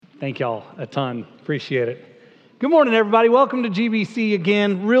Thank y'all a ton. Appreciate it. Good morning, everybody. Welcome to GBC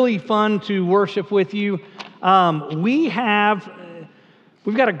again. Really fun to worship with you. We've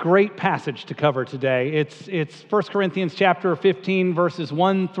got a great passage to cover today. It's 1 Corinthians chapter 15, verses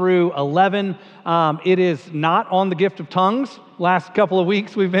 1 through 11. It is not on the gift of tongues. Last couple of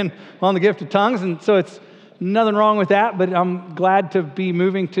weeks we've been on the gift of tongues, and so it's nothing wrong with that, but I'm glad to be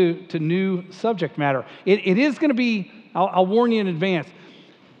moving to new subject matter. It is going to be, I'll warn you in advance,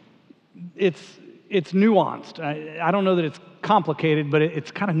 it's nuanced. I don't know that it's complicated, but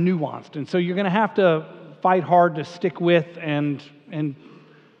it's kind of nuanced. And so you're going to have to fight hard to stick with and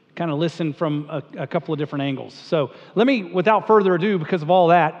kind of listen from a couple of different angles. So let me, without further ado, because of all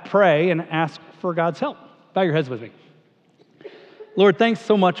that, pray and ask for God's help. Bow your heads with me. Lord, thanks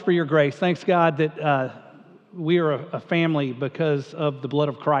so much for your grace. Thanks, God, that we are a family because of the blood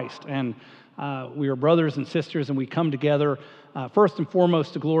of Christ. And we are brothers and sisters, and we come together first and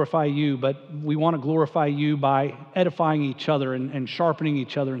foremost to glorify you, but we want to glorify you by edifying each other and sharpening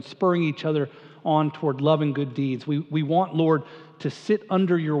each other and spurring each other on toward love and good deeds. We want, Lord, to sit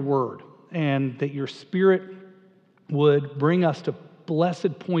under your word, and that your Spirit would bring us to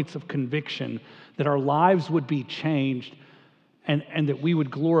blessed points of conviction, that our lives would be changed, and that we would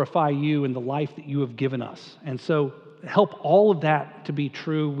glorify you in the life that you have given us. And so help all of that to be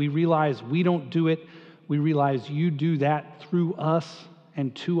true. We realize we don't do it. We realize you do that through us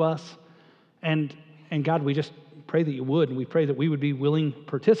and to us. And God, we just pray that you would, and we pray that we would be willing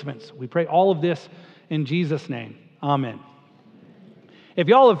participants. We pray all of this in Jesus' name. Amen. If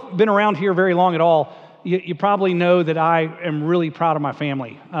y'all have been around here very long at all, you probably know that I am really proud of my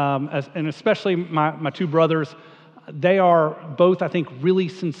family, and especially my two brothers. They are both, I think, really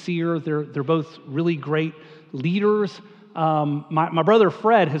sincere. They're both really great leaders. My brother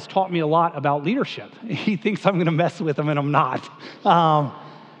Fred has taught me a lot about leadership. He thinks I'm going to mess with him, and I'm not.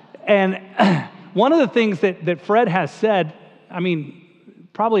 And one of the things that Fred has said, I mean,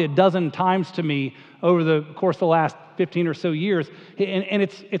 probably a dozen times to me over the course of the last 15 or so years, and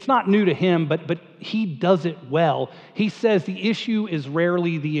it's not new to him, but he does it well. He says the issue is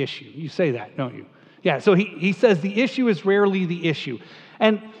rarely the issue. You say that, don't you? Yeah, so he says the issue is rarely the issue.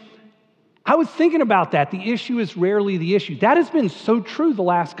 And I was thinking about that. The issue is rarely the issue. That has been so true the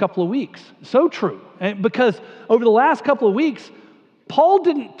last couple of weeks. So true. Because over the last couple of weeks, Paul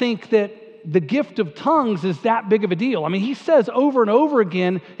didn't think that the gift of tongues is that big of a deal. I mean, he says over and over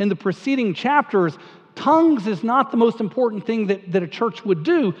again in the preceding chapters, tongues is not the most important thing that a church would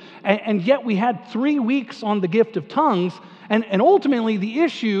do. And yet we had 3 weeks on the gift of tongues. And ultimately, the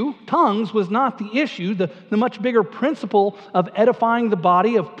issue, tongues, was not the issue. The much bigger principle of edifying the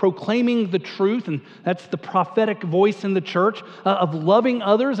body, of proclaiming the truth, and that's the prophetic voice in the church, of loving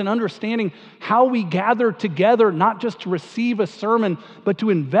others and understanding how we gather together, not just to receive a sermon, but to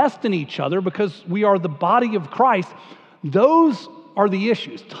invest in each other because we are the body of Christ. Those are the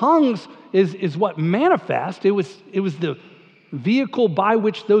issues. Tongues is what manifests. It was the vehicle by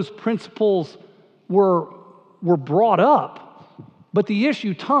which those principles were brought up, but the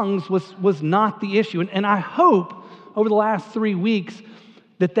issue, tongues, was not the issue. And I hope over the last 3 weeks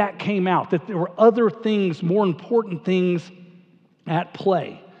that came out, that there were other things, more important things at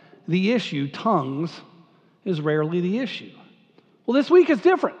play. The issue, tongues, is rarely the issue. Well, this week is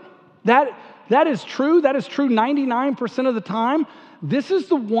different. That is true. That is true 99% of the time. This is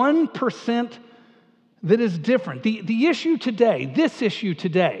the 1% that is different. The issue today, this issue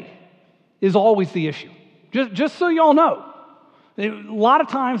today, is always the issue. Just so y'all know, a lot of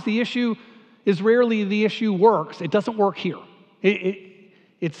times the issue is rarely the issue works. It doesn't work here.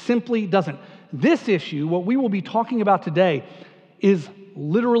 It simply doesn't. This issue, what we will be talking about today, is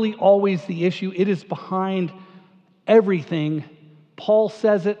literally always the issue. It is behind everything. Paul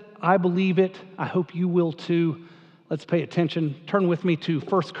says it. I believe it. I hope you will too. Let's pay attention. Turn with me to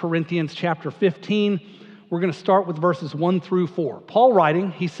 1 Corinthians chapter 15. We're going to start with verses 1 through 4. Paul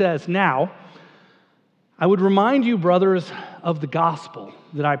writing, he says, "Now, I would remind you, brothers, of the gospel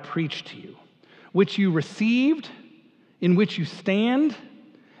that I preached to you, which you received, in which you stand,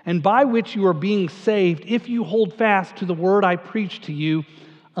 and by which you are being saved, if you hold fast to the word I preached to you,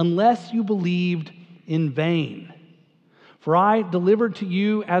 unless you believed in vain. For I delivered to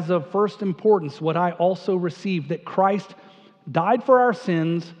you as of first importance what I also received, that Christ died for our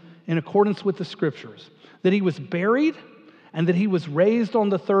sins in accordance with the Scriptures, that he was buried, and that he was raised on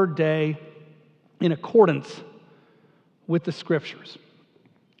the third day in accordance with the Scriptures."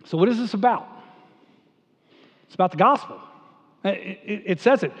 So what is this about? It's about the gospel. It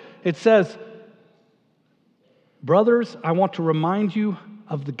says it. It says, "Brothers, I want to remind you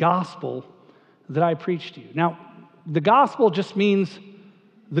of the gospel that I preached to you." Now, the gospel just means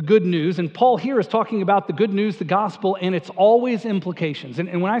the good news, and Paul here is talking about the good news, the gospel, and it's always implications.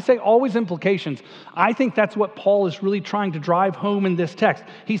 And when I say always implications, I think that's what Paul is really trying to drive home in this text.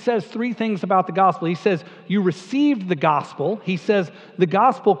 He says three things about the gospel. He says, you received the gospel. He says, the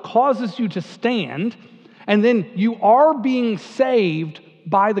gospel causes you to stand. And then you are being saved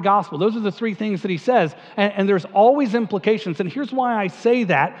by the gospel. Those are the three things that he says. And there's always implications. And here's why I say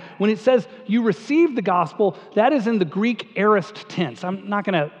that. When it says you received the gospel, that is in the Greek aorist tense. I'm not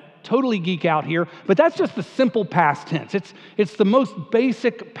going to totally geek out here, but that's just the simple past tense. It's the most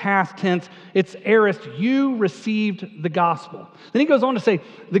basic past tense. It's aorist. You received the gospel. Then he goes on to say,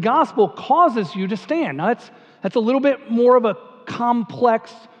 the gospel causes you to stand. Now that's a little bit more of a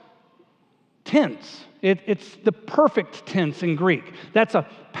complex tense. It's the perfect tense in Greek. That's a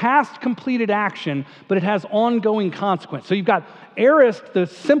past completed action, but it has ongoing consequence. So you've got aorist, the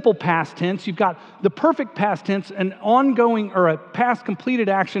simple past tense. You've got the perfect past tense, an ongoing or a past completed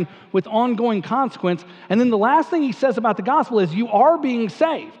action with ongoing consequence. And then the last thing he says about the gospel is you are being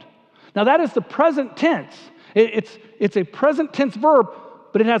saved. Now that is the present tense. It's a present tense verb,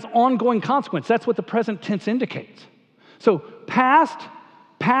 but it has ongoing consequence. That's what the present tense indicates. So past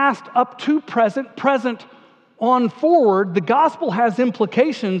up to present, present on forward, the gospel has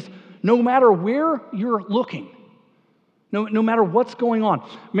implications no matter where you're looking, no matter what's going on.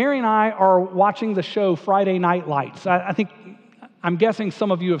 Mary and I are watching the show Friday Night Lights. I'm guessing some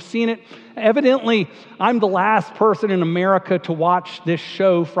of you have seen it. Evidently, I'm the last person in America to watch this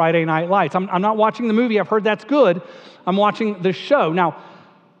show, Friday Night Lights. I'm not watching the movie. I've heard that's good. I'm watching the show. Now,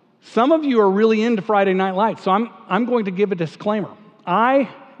 some of you are really into Friday Night Lights, so I'm going to give a disclaimer.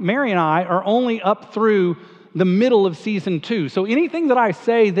 Mary and I are only up through the middle of season 2. So anything that I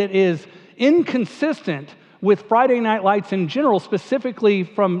say that is inconsistent with Friday Night Lights in general, specifically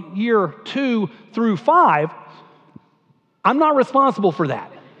from year 2 through 5, I'm not responsible for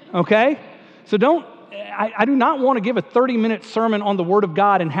that, okay? So I do not want to give a 30-minute sermon on the Word of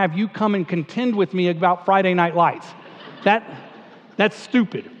God and have you come and contend with me about Friday Night Lights. That's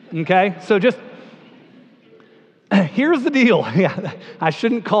stupid, okay? So just... Here's the deal. Yeah, I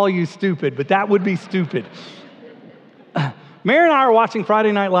shouldn't call you stupid, but that would be stupid. Mary and I are watching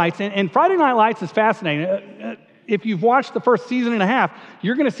Friday Night Lights, and Friday Night Lights is fascinating. If you've watched the first season and a half,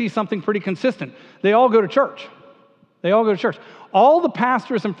 you're going to see something pretty consistent. They all go to church. All the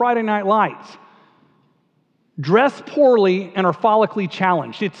pastors in Friday Night Lights dress poorly and are follically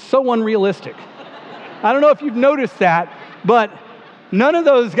challenged. It's so unrealistic. I don't know if you've noticed that, but none of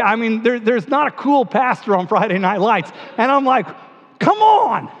those guys, I mean, there's not a cool pastor on Friday Night Lights. And I'm like, come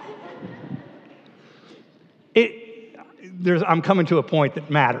on. I'm coming to a point that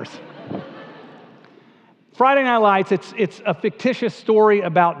matters. Friday Night Lights, it's a fictitious story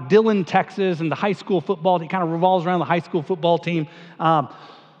about Dillon, Texas, and the high school football. It kind of revolves around the high school football team.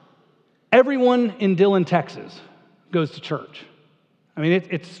 Everyone in Dillon, Texas goes to church. I mean,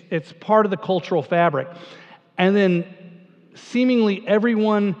 it's part of the cultural fabric. And then seemingly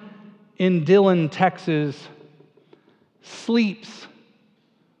everyone in Dillon, Texas sleeps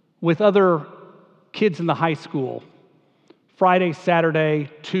with other kids in the high school. Friday, Saturday,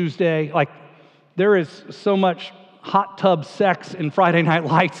 Tuesday, like there is so much hot tub sex in Friday Night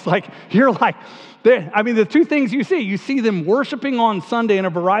Lights. Like you're like, the two things you see them worshiping on Sunday in a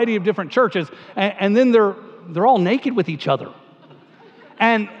variety of different churches, and then they're all naked with each other.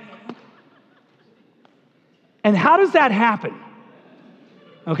 And how does that happen?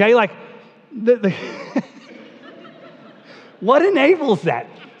 Okay, like what enables that?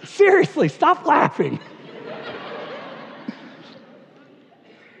 Seriously, stop laughing.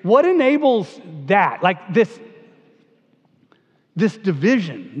 What enables that? Like this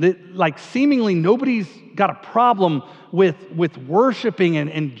division that like seemingly nobody's got a problem with worshiping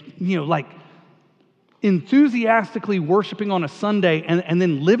and like enthusiastically worshiping on a Sunday and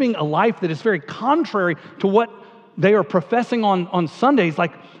then living a life that is very contrary to what they are professing on Sundays.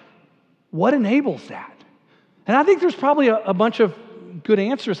 Like, what enables that? And I think there's probably a bunch of good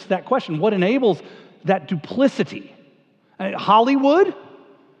answers to that question. What enables that duplicity? Hollywood,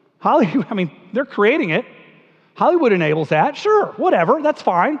 I mean, they're creating it. Hollywood enables that. Sure, whatever, that's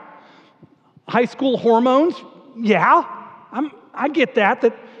fine. High school hormones, yeah, I get that.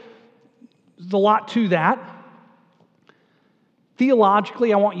 There's a lot to that.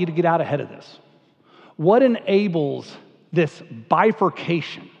 Theologically, I want you to get out ahead of this. What enables this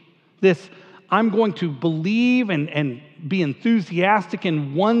bifurcation? This, I'm going to believe and be enthusiastic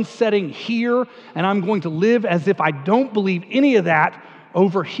in one setting here, and I'm going to live as if I don't believe any of that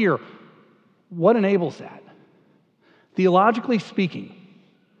over here. What enables that? Theologically speaking,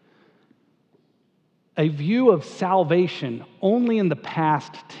 a view of salvation only in the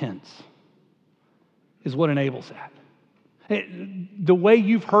past tense is what enables that. The way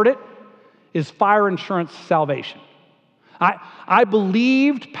you've heard it is fire insurance salvation. I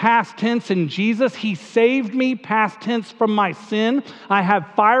believed past tense in Jesus. He saved me past tense from my sin. I have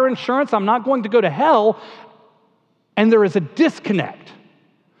fire insurance. I'm not going to go to hell. And there is a disconnect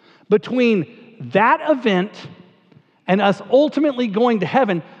between that event and us ultimately going to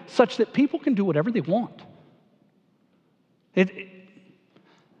heaven such that people can do whatever they want.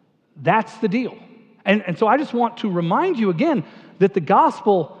 That's the deal. And so I just want to remind you again that the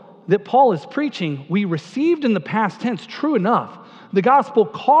gospel that Paul is preaching, we received in the past tense, true enough. The gospel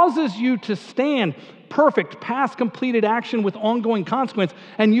causes you to stand perfect, past completed action with ongoing consequence,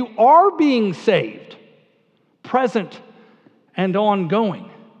 and you are being saved, present and ongoing.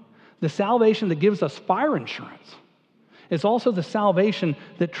 The salvation that gives us fire insurance is also the salvation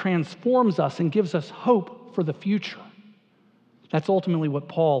that transforms us and gives us hope for the future. That's ultimately what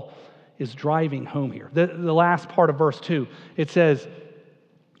Paul is driving home here. The last part of verse 2, it says,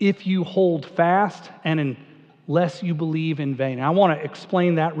 if you hold fast and unless you believe in vain. And I want to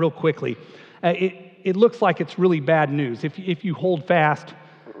explain that real quickly. It looks like it's really bad news. If you hold fast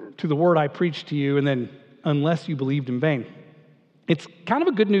to the word I preached to you and then unless you believed in vain. It's kind of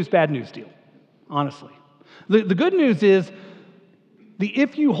a good news, bad news deal, honestly. The good news is the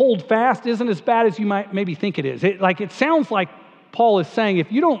if you hold fast isn't as bad as you might maybe think it is. It sounds like Paul is saying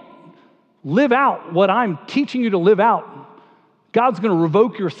if you don't live out what I'm teaching you to live out, God's going to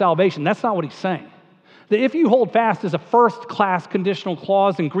revoke your salvation. That's not what he's saying. The if you hold fast is a first-class conditional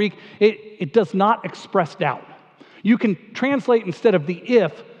clause in Greek. It does not express doubt. You can translate instead of the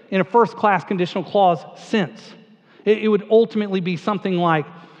if in a first-class conditional clause, since. It would ultimately be something like,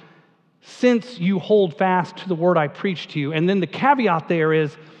 since you hold fast to the word I preached to you. And then the caveat there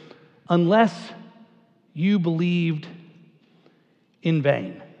is, unless you believed in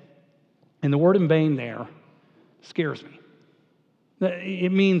vain. And the word in vain there scares me.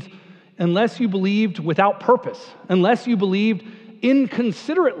 It means unless you believed without purpose, unless you believed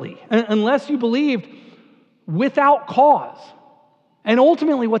inconsiderately, unless you believed without cause. And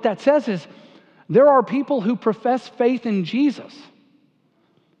ultimately what that says is there are people who profess faith in Jesus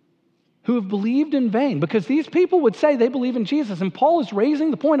who have believed in vain, because these people would say they believe in Jesus. And Paul is raising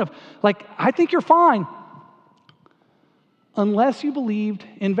the point of, I think you're fine unless you believed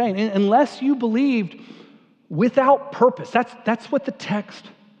in vain, unless you believed without purpose. That's what the text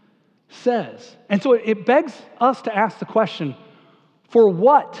says. And so it begs us to ask the question, for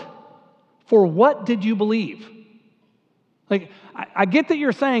what? For what did you believe? I get that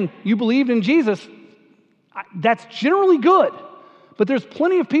you're saying you believed in Jesus. That's generally good. But there's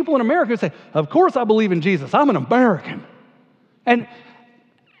plenty of people in America who say, of course I believe in Jesus. I'm an American. And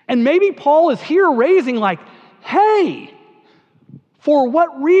maybe Paul is here raising hey, for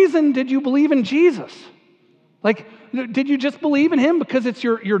what reason did you believe in Jesus? Did you just believe in him because it's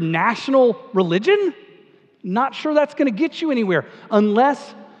your national religion? Not sure that's going to get you anywhere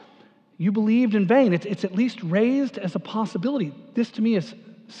unless you believed in vain. It's at least raised as a possibility. This to me is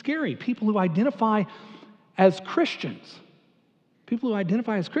scary. People who identify as Christians,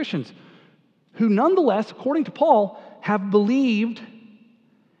 who nonetheless, according to Paul, have believed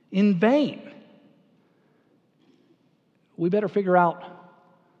in vain. We better figure out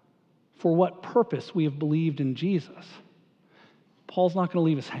for what purpose we have believed in Jesus. Paul's not going to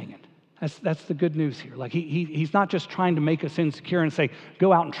leave us hanging. That's the good news here. He's not just trying to make us insecure and say,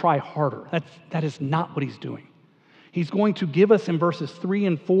 go out and try harder. That is not what he's doing. He's going to give us in verses 3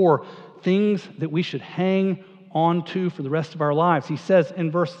 and 4 things that we should hang on to for the rest of our lives. He says in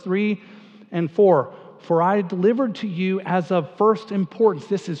verse 3 and 4, for I delivered to you as of first importance.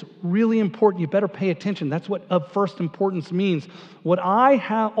 This is really important. You better pay attention. That's what of first importance means. What I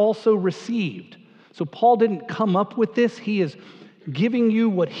have also received. So Paul didn't come up with this. He is giving you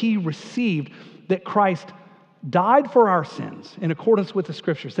what he received, that Christ died for our sins in accordance with the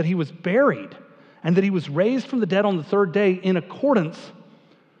Scriptures, that he was buried, and that he was raised from the dead on the third day in accordance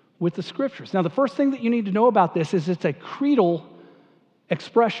with the Scriptures. Now, the first thing that you need to know about this is it's a creedal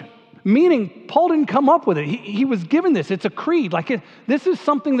expression, meaning Paul didn't come up with it. He was given this. It's a creed. This is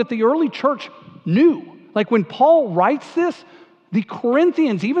something that the early church knew. When Paul writes this, the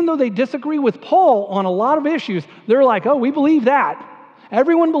Corinthians, even though they disagree with Paul on a lot of issues, they're like, oh, we believe that.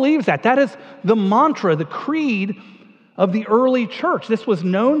 Everyone believes that. That is the mantra, the creed of the early church. This was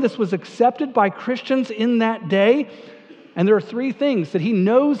known, this was accepted by Christians in that day. And there are three things that he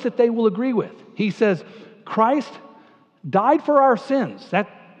knows that they will agree with. He says, Christ died for our sins. That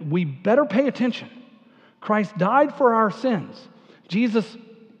we better pay attention. Christ died for our sins. Jesus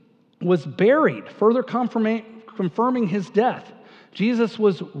was buried, further confirming his death. Jesus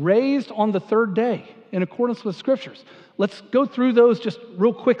was raised on the third day in accordance with Scriptures. Let's go through those just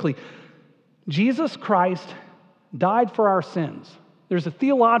real quickly. Jesus Christ died for our sins. There's a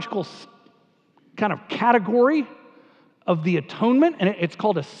theological kind of category of the atonement, and it's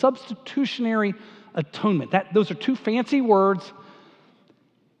called a substitutionary atonement. Those are two fancy words.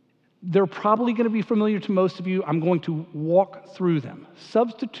 They're probably going to be familiar to most of you. I'm going to walk through them.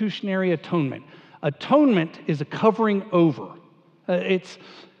 Substitutionary atonement. Atonement is a covering over. It's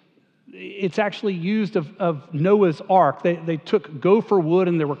actually used of Noah's Ark. They took gopher wood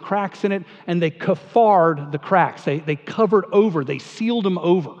and there were cracks in it, and they kaffared the cracks. They covered over. They sealed them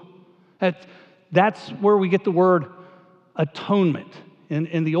over. That's where we get the word atonement.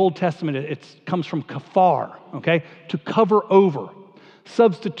 In the Old Testament, it comes from kaffar, okay? To cover over.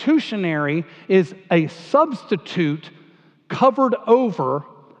 Substitutionary is a substitute covered over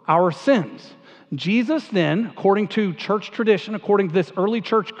our sins. Jesus then, according to church tradition, according to this early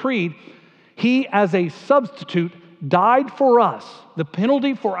church creed, he as a substitute died for us. The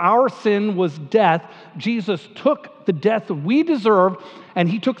penalty for our sin was death. Jesus took the death that we deserved, and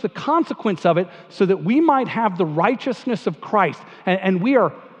he took the consequence of it so that we might have the righteousness of Christ. And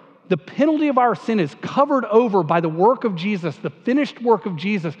the penalty of our sin is covered over by the work of Jesus, the finished work of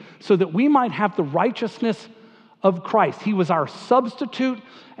Jesus, so that we might have the righteousness of Christ. He was our substitute,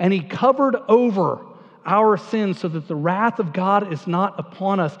 and he covered over our sins so that the wrath of God is not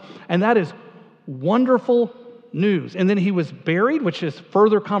upon us. And that is wonderful news. And then he was buried, which is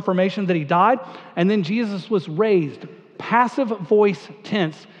further confirmation that he died. And then Jesus was raised. Passive voice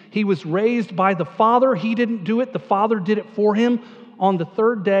tense. He was raised by the Father. He didn't do it. The Father did it for him on the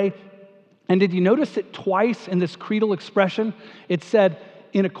third day. And did you notice that twice in this creedal expression, it said,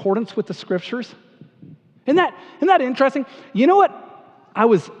 in accordance with the Scriptures? Isn't that interesting? You know what I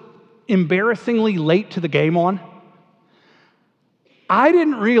was embarrassingly late to the game on? I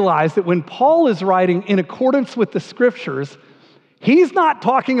didn't realize that when Paul is writing in accordance with the Scriptures, he's not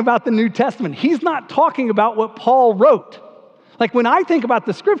talking about the New Testament. He's not talking about what Paul wrote. Like when I think about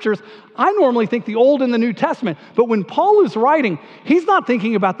the Scriptures, I normally think the Old and the New Testament. But when Paul is writing, he's not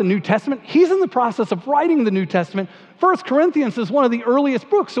thinking about the New Testament. He's in the process of writing the New Testament. 1 Corinthians is one of the earliest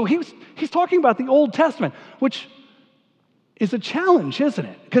books. So he's talking about the Old Testament, which is a challenge, isn't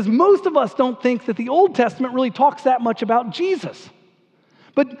it? Because most of us don't think that the Old Testament really talks that much about Jesus.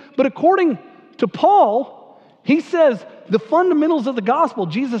 But according to Paul, he says the fundamentals of the gospel,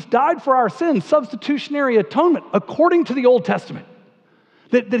 Jesus died for our sins, substitutionary atonement, according to the Old Testament.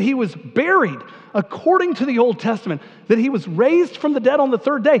 That he was buried according to the Old Testament. That he was raised from the dead on the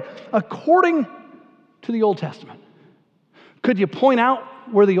third day, according to the Old Testament. Could you point out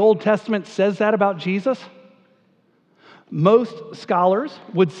where the Old Testament says that about Jesus? Most scholars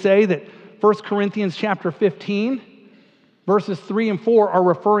would say that 1 Corinthians chapter 15, verses 3 and 4 are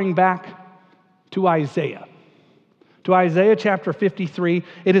referring back to Isaiah. To Isaiah chapter 53.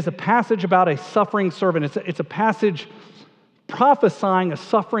 It is a passage about a suffering servant. It's a passage prophesying a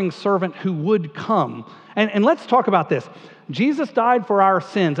suffering servant who would come. And let's talk about this. Jesus died for our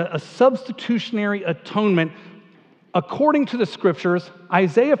sins, a substitutionary atonement according to the Scriptures.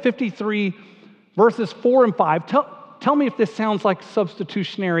 Isaiah 53, verses 4 and 5. Tell me if this sounds like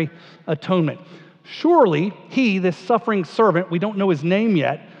substitutionary atonement. Surely he, this suffering servant, we don't know his name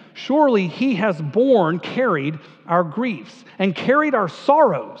yet, surely he has carried our griefs and carried our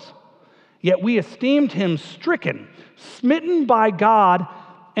sorrows. Yet we esteemed him stricken, smitten by God,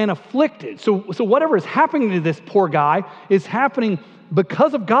 and afflicted. So whatever is happening to this poor guy is happening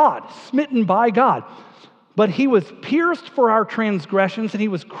because of God, smitten by God. But he was pierced for our transgressions, and he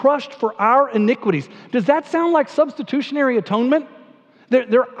was crushed for our iniquities. Does that sound like substitutionary atonement?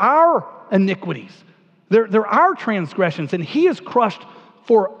 They're our iniquities. They're our transgressions, and he is crushed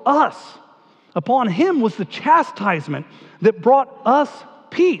for us. Upon him was the chastisement that brought us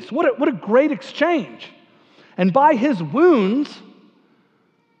peace. What a great exchange. And by his wounds,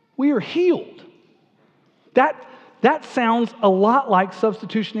 we are healed. That sounds a lot like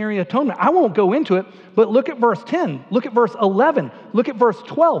substitutionary atonement. I won't go into it, but look at verse 10, look at verse 11, look at verse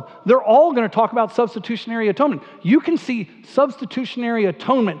 12. They're all going to talk about substitutionary atonement. You can see substitutionary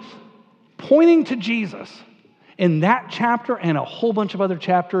atonement pointing to Jesus in that chapter and a whole bunch of other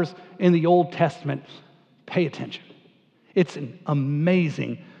chapters in the Old Testament. Pay attention. It's an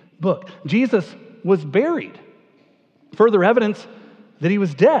amazing book. Jesus was buried. Further evidence that he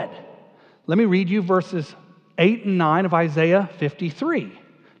was dead. Let me read you verses 8 and 9 of Isaiah 53.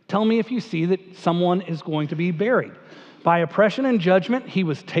 Tell me if you see that someone is going to be buried. By oppression and judgment he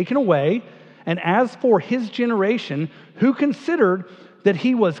was taken away, and as for his generation, who considered that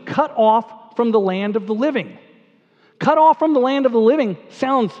he was cut off from the land of the living. Cut off from the land of the living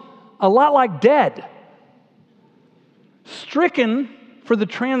sounds a lot like dead. Stricken for the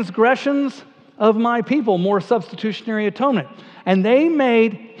transgressions of my people, more substitutionary atonement. And they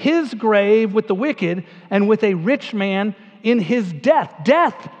made his grave with the wicked and with a rich man in his death.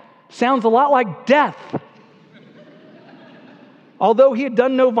 Death sounds a lot like death. Although he had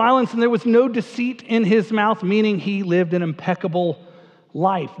done no violence and there was no deceit in his mouth, meaning he lived an impeccable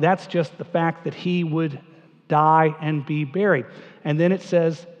life. That's just the fact that he would die and be buried. And then it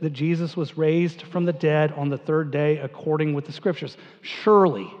says that Jesus was raised from the dead on the third day according with the scriptures.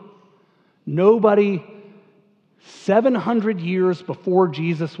 Surely, nobody 700 years before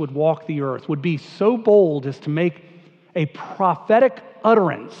Jesus would walk the earth would be so bold as to make a prophetic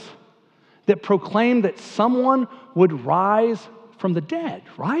utterance that proclaimed that someone would rise from the dead,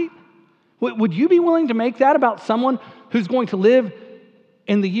 right? Would you be willing to make that about someone who's going to live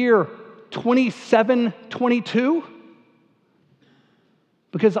in the year 2722?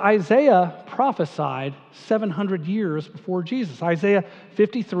 Because Isaiah prophesied 700 years before Jesus. Isaiah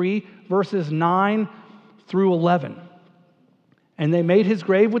 53, verses 9 through 11. And they made his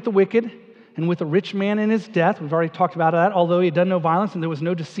grave with the wicked and with a rich man in his death. We've already talked about that. Although he had done no violence and there was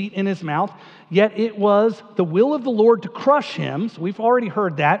no deceit in his mouth, yet it was the will of the Lord to crush him. So we've already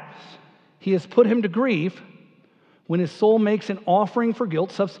heard that. He has put him to grief. When his soul makes an offering for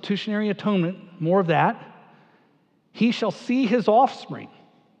guilt, substitutionary atonement, more of that, he shall see his offspring.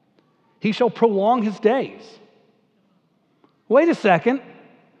 He shall prolong his days. Wait a second.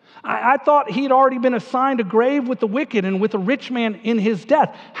 I thought he'd already been assigned a grave with the wicked and with a rich man in his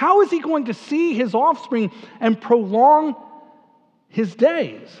death. How is he going to see his offspring and prolong his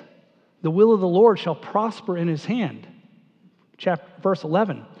days? The will of the Lord shall prosper in his hand. Verse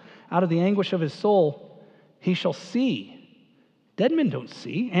 11, out of the anguish of his soul he shall see. Dead men don't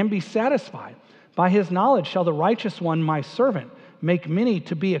see, and be satisfied. By his knowledge shall the righteous one, my servant, make many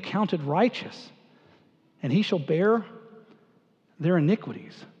to be accounted righteous, and he shall bear their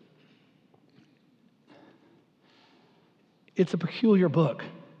iniquities. It's a peculiar book.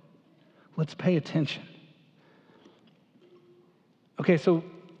 Let's pay attention. Okay, so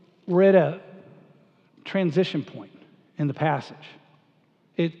we're at a transition point in the passage.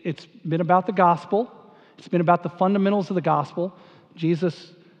 It's been about the gospel. It's been about the fundamentals of the gospel.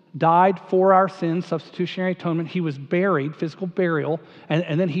 Jesus died for our sins, substitutionary atonement. He was buried, physical burial,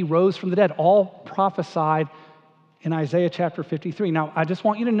 and then he rose from the dead, all prophesied in Isaiah chapter 53. Now, I just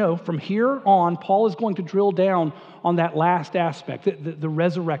want you to know, from here on, Paul is going to drill down on that last aspect, the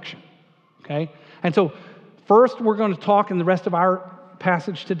resurrection, okay? And so, first, we're going to talk in the rest of our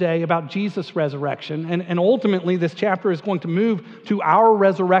passage today about Jesus' resurrection, and ultimately, this chapter is going to move to our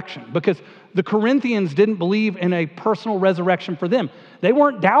resurrection, because the Corinthians didn't believe in a personal resurrection for them. They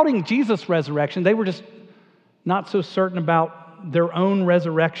weren't doubting Jesus' resurrection. They were just not so certain about their own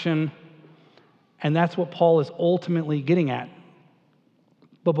resurrection, and that's what Paul is ultimately getting at.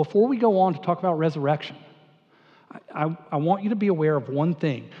 But before we go on to talk about resurrection, I want you to be aware of one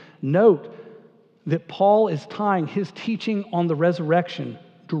thing. Note that Paul is tying his teaching on the resurrection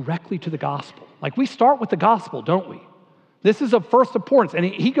directly to the gospel. Like, we start with the gospel, don't we? This is of first importance. And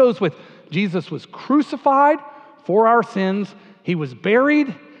he goes with Jesus was crucified for our sins, he was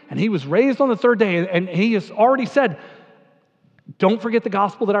buried, and he was raised on the third day. And he has already said, don't forget the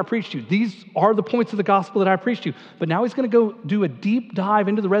gospel that I preached to you. These are the points of the gospel that I preached to you. But now he's going to go do a deep dive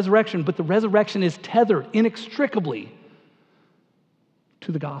into the resurrection, but the resurrection is tethered inextricably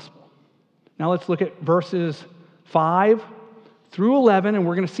to the gospel. Now let's look at verses 5 through 11, and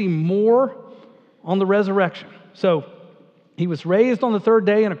we're going to see more on the resurrection. So, he was raised on the third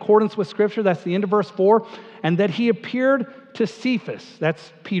day in accordance with Scripture. That's the end of verse 4. And that he appeared to Cephas.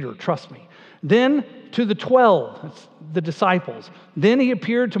 That's Peter, trust me. Then to the 12, that's the disciples. Then he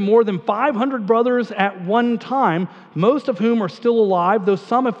appeared to more than 500 brothers at one time, most of whom are still alive, though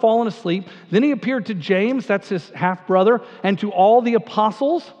some have fallen asleep. Then he appeared to James, that's his half-brother, and to all the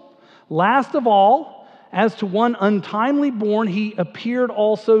apostles. Last of all, as to one untimely born, he appeared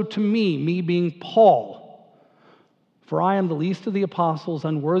also to me being Paul. For I am the least of the apostles,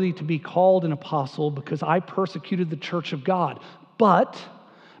 unworthy to be called an apostle, because I persecuted the church of God. But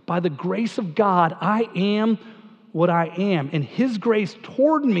by the grace of God, I am what I am, and his grace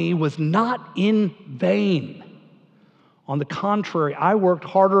toward me was not in vain. On the contrary, I worked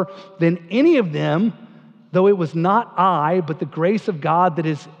harder than any of them, though it was not I, but the grace of God that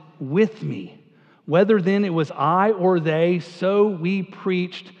is with me. Whether then it was I or they, so we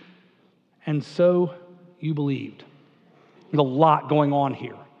preached, and so you believed. There's a lot going on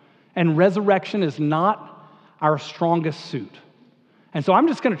here. And resurrection is not our strongest suit. And so I'm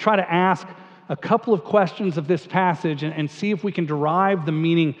just going to try to ask a couple of questions of this passage and see if we can derive the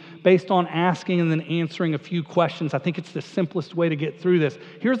meaning based on asking and then answering a few questions. I think it's the simplest way to get through this.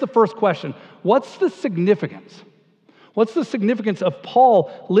 Here's the first question. What's the significance? What's the significance of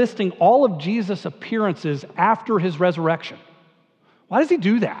Paul listing all of Jesus' appearances after his resurrection? Why does he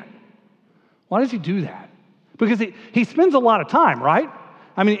do that? Why does he do that? Because he spends a lot of time, right?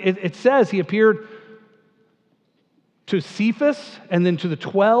 I mean, it says he appeared to Cephas, and then to the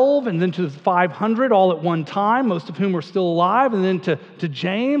 12, and then to the 500 all at one time, most of whom are still alive, and then to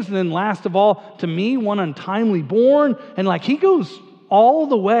James, and then last of all to me, one untimely born. And he goes all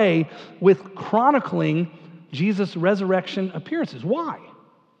the way with chronicling Jesus' resurrection appearances. Why?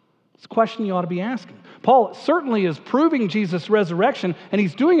 It's a question you ought to be asking. Paul certainly is proving Jesus' resurrection, and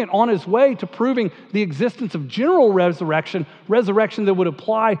he's doing it on his way to proving the existence of general resurrection that would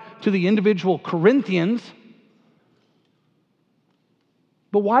apply to the individual Corinthians.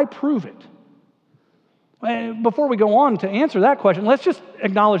 But why prove it? Before we go on to answer that question, let's just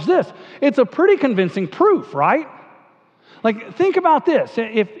acknowledge this. It's a pretty convincing proof, right? Think about this.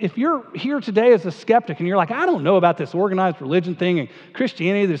 If you're here today as a skeptic and you're like, I don't know about this organized religion thing and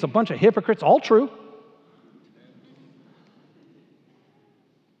Christianity, there's a bunch of hypocrites, all true.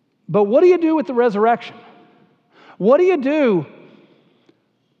 But what do you do with the resurrection? What do you do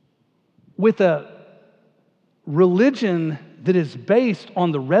with a religion that is based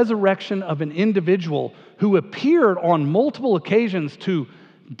on the resurrection of an individual who appeared on multiple occasions to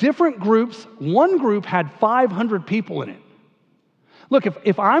different groups? One group had 500 people in it. Look,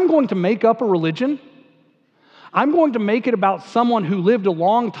 if I'm going to make up a religion, I'm going to make it about someone who lived a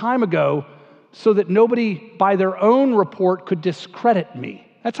long time ago so that nobody, by their own report, could discredit me.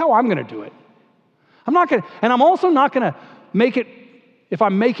 That's how I'm going to do it. I'm also not going to make it, if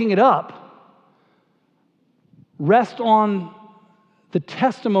I'm making it up, rest on the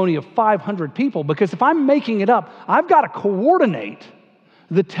testimony of 500 people, because if I'm making it up, I've got to coordinate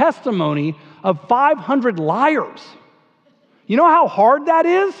the testimony of 500 liars. You know how hard that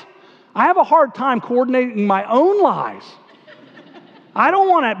is? I have a hard time coordinating my own lies. I don't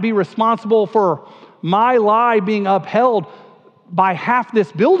want to be responsible for my lie being upheld by half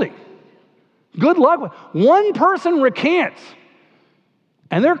this building. Good luck. One person recants,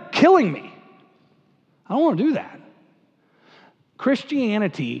 and they're killing me. I don't want to do that.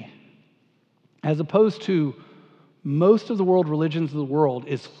 Christianity, as opposed to most of the world religions of the world,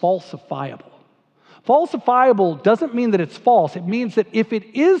 is falsifiable. Falsifiable doesn't mean that it's false. It means that if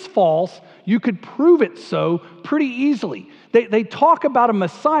it is false, you could prove it so pretty easily. They talk about a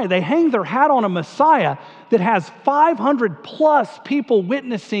Messiah. They hang their hat on a Messiah that has 500 plus people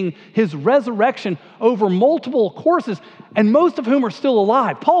witnessing his resurrection over multiple courses, and most of whom are still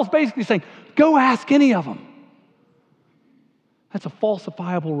alive. Paul's basically saying, go ask any of them. That's a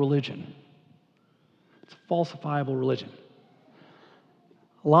falsifiable religion. It's a falsifiable religion.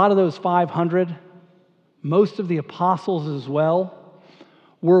 A lot of those 500, most of the apostles as well,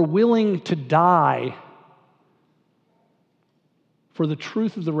 were willing to die for the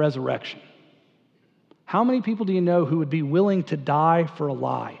truth of the resurrection. How many people do you know who would be willing to die for a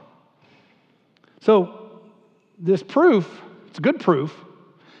lie? So this proof, it's a good proof.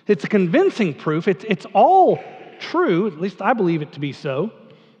 It's a convincing proof. It's all true, at least I believe it to be so.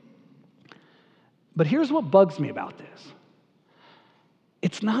 But here's what bugs me about this.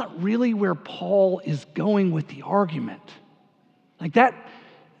 It's not really where Paul is going with the argument.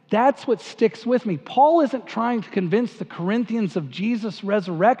 That's what sticks with me. Paul isn't trying to convince the Corinthians of Jesus'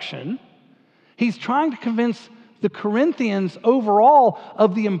 resurrection. He's trying to convince the Corinthians overall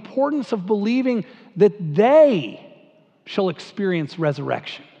of the importance of believing that they shall experience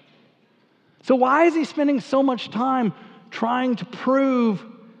resurrection. So why is he spending so much time trying to prove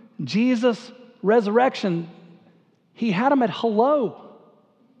Jesus' resurrection? He had them at hello.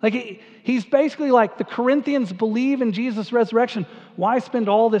 He's basically like, the Corinthians believe in Jesus' resurrection. Why spend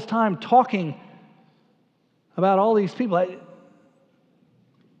all this time talking about all these people?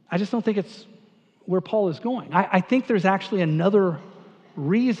 I just don't think it's where Paul is going. I think there's actually another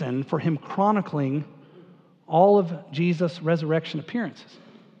reason for him chronicling all of Jesus' resurrection appearances.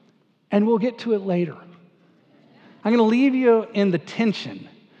 And we'll get to it later. I'm going to leave you in the tension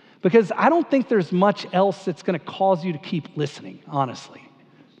because I don't think there's much else that's going to cause you to keep listening, honestly.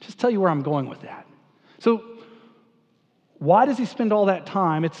 Just tell you where I'm going with that. So, why does he spend all that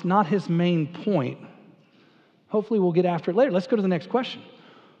time? It's not his main point. Hopefully we'll get after it later. Let's go to the next question.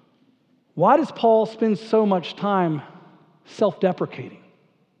 Why does Paul spend so much time self-deprecating?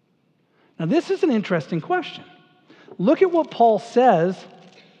 Now, this is an interesting question. Look at what Paul says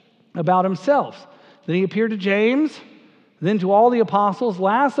about himself. Then he appeared to James, Then to all the apostles,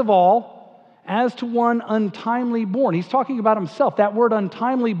 last of all, as to one untimely born. He's talking about himself. That word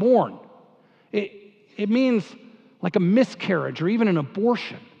untimely born, it means like a miscarriage or even an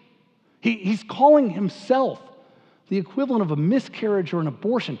abortion. He's calling himself the equivalent of a miscarriage or an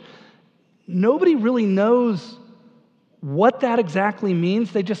abortion. Nobody really knows what that exactly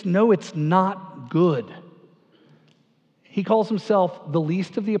means. They just know it's not good. He calls himself the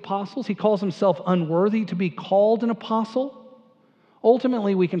least of the apostles. He calls himself unworthy to be called an apostle.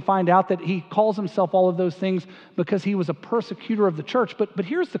 Ultimately, we can find out that he calls himself all of those things because he was a persecutor of the church. But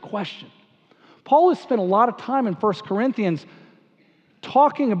here's the question. Paul has spent a lot of time in 1 Corinthians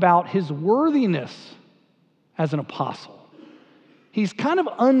talking about his worthiness as an apostle. He's kind of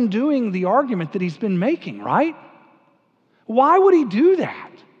undoing the argument that he's been making, right? Why would he do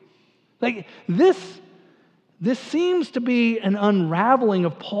that? Like this seems to be an unraveling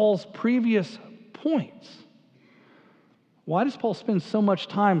of Paul's previous points. Why does Paul spend so much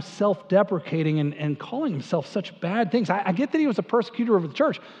time self-deprecating and calling himself such bad things? I get that he was a persecutor of the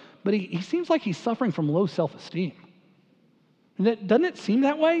church, but he seems like he's suffering from low self-esteem. Doesn't it seem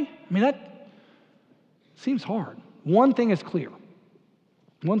that way? I mean, that seems hard. One thing is clear.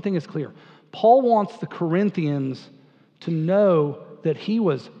 Paul wants the Corinthians to know that he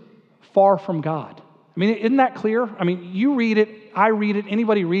was far from God. I mean, isn't that clear? I mean, you read it, I read it,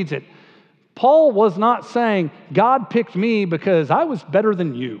 anybody reads it. Paul was not saying, God picked me because I was better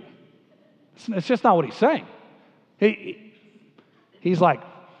than you. It's just not what he's saying. He's like,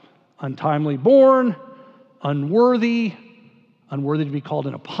 untimely born, unworthy to be called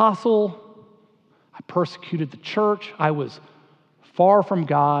an apostle. I persecuted the church. I was far from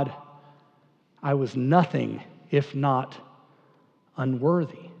God. I was nothing if not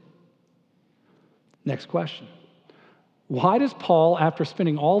unworthy. Next question. Why does Paul, after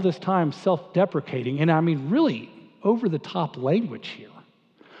spending all this time self-deprecating, and I mean really over-the-top language here,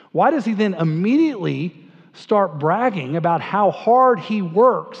 why does he then immediately start bragging about how hard he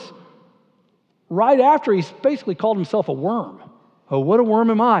works right after he's basically called himself a worm? Oh, what a worm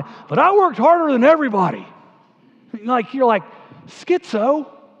am I? But I worked harder than everybody. Like, you're like, schizo?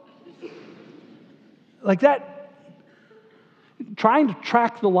 Like that, trying to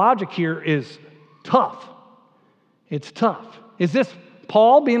track the logic here is tough. It's tough. Is this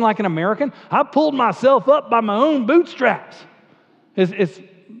Paul being like an American? I pulled myself up by my own bootstraps. Is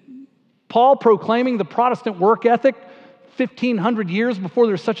Paul proclaiming the Protestant work ethic 1,500 years before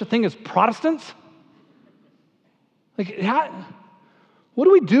there's such a thing as Protestants? Like, what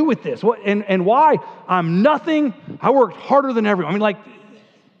do we do with this? And why? I'm nothing. I worked harder than everyone. I mean, like,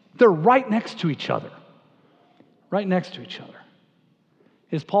 they're right next to each other. Right next to each other.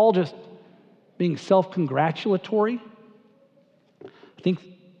 Is Paul just being self-congratulatory? I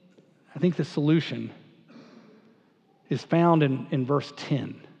think the solution is found in verse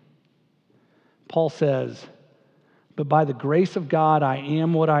 10. Paul says, but by the grace of God I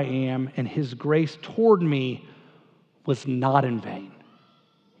am what I am, and his grace toward me was not in vain.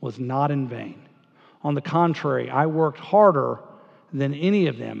 Was not in vain. On the contrary, I worked harder than any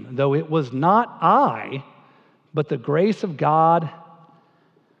of them, though it was not I, but the grace of God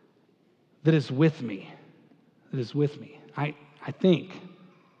that is with me. That is with me. I think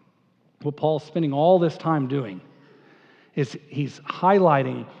what Paul's spending all this time doing is he's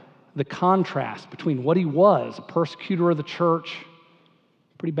highlighting the contrast between what he was, a persecutor of the church,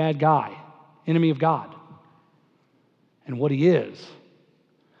 pretty bad guy, enemy of God, and what he is.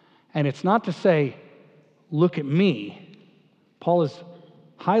 And it's not to say, look at me. Paul is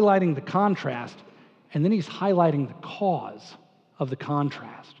highlighting the contrast, and then he's highlighting the cause of the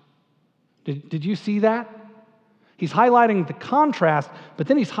contrast. Did you see that? He's highlighting the contrast, but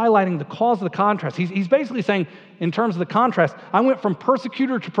then he's highlighting the cause of the contrast. He's basically saying, in terms of the contrast, I went from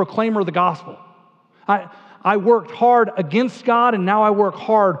persecutor to proclaimer of the gospel. I worked hard against God, and now I work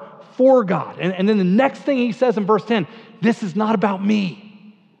hard for God. And then the next thing he says in verse 10, this is not about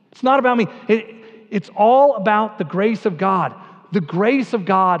me. It's not about me. It's all about the grace of God. The grace of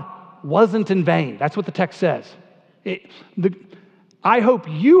God wasn't in vain. That's what the text says. I hope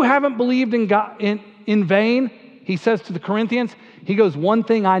you haven't believed in God in vain. He says to the Corinthians, he goes, one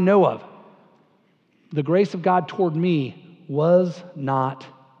thing I know of, the grace of God toward me was not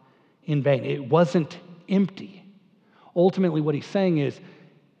in vain. It wasn't empty. Ultimately, what he's saying is,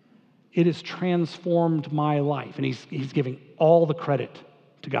 it has transformed my life. And he's giving all the credit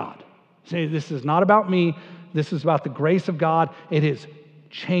to God. Saying, this is not about me. This is about the grace of God. It has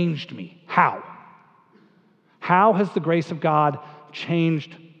changed me. How? How has the grace of God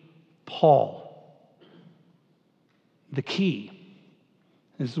changed Paul? The key,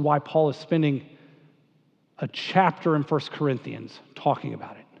 this is why Paul is spending a chapter in 1 Corinthians talking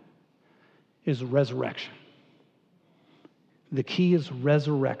about it, is resurrection. The key is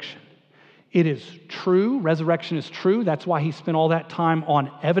resurrection. It is true. Resurrection is true. That's why he spent all that time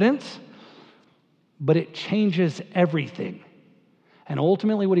on evidence. But it changes everything. And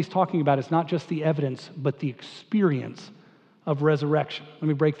ultimately what he's talking about is not just the evidence, but the experience of resurrection. Let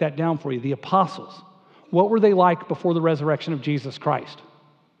me break that down for you. The apostles, what were they like before the resurrection of Jesus Christ?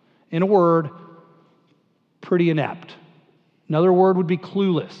 In a word, pretty inept. Another word would be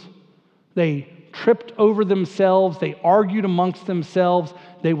clueless. They tripped over themselves. They argued amongst themselves.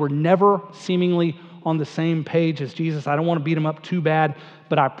 They were never seemingly on the same page as Jesus. I don't want to beat them up too bad,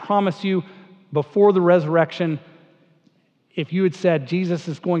 but I promise you, before the resurrection, if you had said Jesus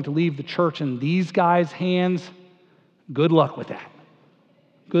is going to leave the church in these guys' hands, good luck with that.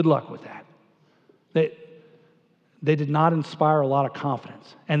 Good luck with that. They did not inspire a lot of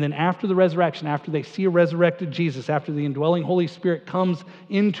confidence. And then after the resurrection, after they see a resurrected Jesus, after the indwelling Holy Spirit comes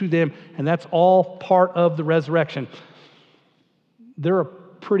into them, and that's all part of the resurrection, they're a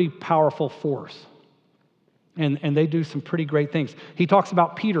pretty powerful force. And they do some pretty great things. He talks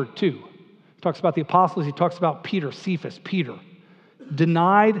about Peter too. He talks about the apostles. He talks about Peter, Cephas, Peter.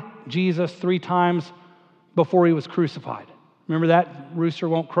 Denied Jesus 3 times before he was crucified. Remember that? Rooster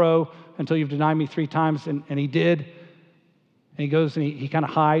won't crow until you've denied me 3 times. And he did. And he goes and he kind of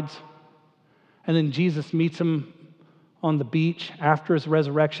hides. And then Jesus meets him on the beach after his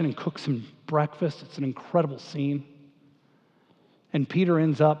resurrection and cooks him breakfast. It's an incredible scene. And Peter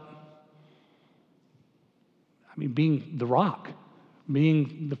ends up, being the rock,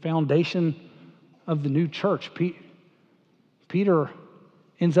 being the foundation of the new church. Peter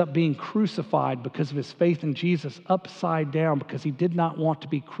ends up being crucified because of his faith in Jesus, upside down, because he did not want to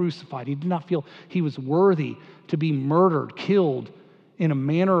be crucified. He did not feel he was worthy to be murdered, killed in a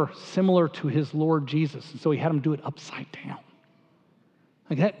manner similar to his Lord Jesus. And so he had him do it upside down.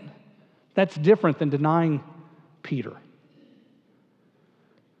 That's different than denying Peter.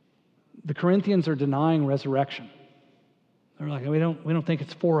 The Corinthians are denying resurrection. They're like, we don't think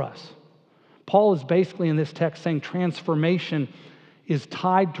it's for us. Paul is basically in this text saying transformation is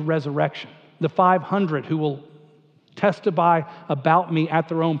tied to resurrection. The 500 who will testify about me at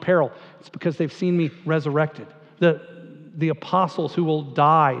their own peril, it's because they've seen me resurrected. The apostles who will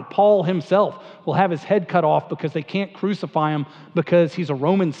die, Paul himself will have his head cut off because they can't crucify him because he's a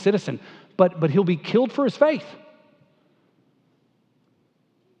Roman citizen, but he'll be killed for his faith.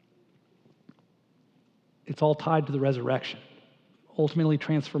 It's all tied to the resurrection. Ultimately,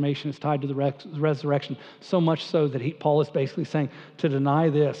 transformation is tied to the resurrection, so much so that Paul is basically saying to deny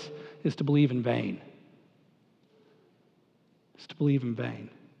this is to believe in vain. It's to believe in vain.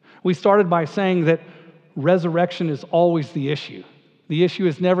 We started by saying that resurrection is always the issue. The issue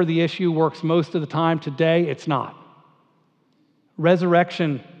is never the issue, works most of the time. Today, it's not.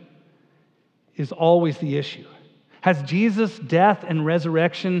 Resurrection is always the issue. Has Jesus' death and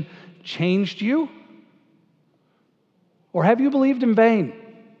resurrection changed you? Or have you believed in vain?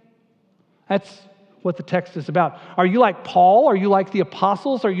 That's what the text is about. Are you like Paul? Are you like the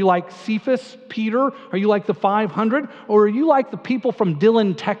apostles? Are you like Cephas, Peter? Are you like the 500? Or are you like the people from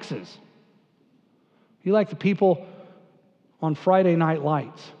Dillon, Texas? Are you like the people on Friday Night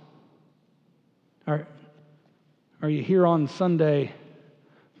Lights? Are you here on Sunday,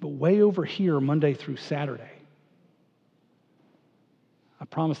 but way over here Monday through Saturday? I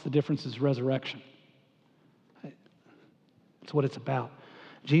promise the difference is resurrection. That's what it's about.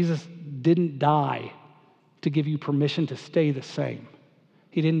 Jesus didn't die to give you permission to stay the same.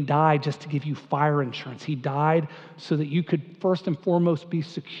 He didn't die just to give you fire insurance. He died so that you could first and foremost be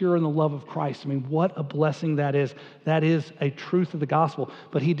secure in the love of Christ. What a blessing that is. That is a truth of the gospel.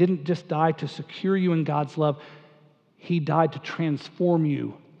 But he didn't just die to secure you in God's love. He died to transform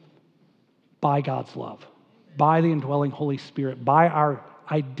you by God's love, by the indwelling Holy Spirit, by our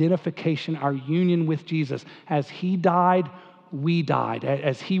identification, our union with Jesus. As he died, we died.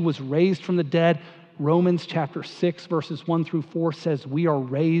 As he was raised from the dead, Romans chapter 6, verses 1 through 4 says we are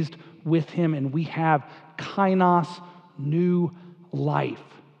raised with him and we have kainos, new life.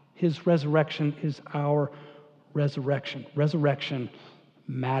 His resurrection is our resurrection. Resurrection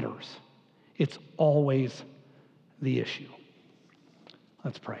matters. It's always the issue.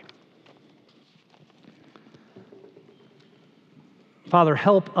 Let's pray. Father,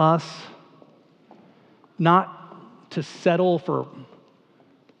 help us not to settle for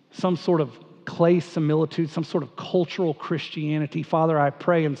some sort of clay similitude, some sort of cultural Christianity. Father, I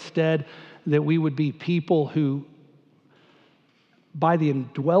pray instead that we would be people who, by the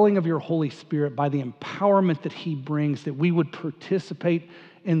indwelling of your Holy Spirit, by the empowerment that he brings, that we would participate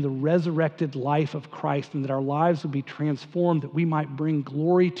in the resurrected life of Christ, and that our lives would be transformed, that we might bring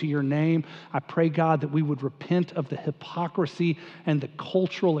glory to your name. I pray, God, that we would repent of the hypocrisy and the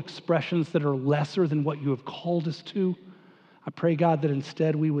cultural expressions that are lesser than what you have called us to. I pray, God, that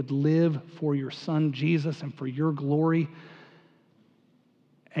instead we would live for your Son, Jesus, and for your glory.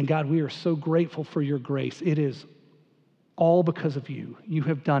 And God, we are so grateful for your grace. It is all because of you. You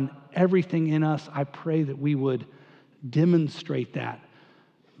have done everything in us. I pray that we would demonstrate that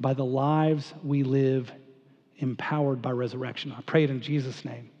by the lives we live empowered by resurrection. I pray it in Jesus'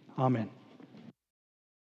 name. Amen.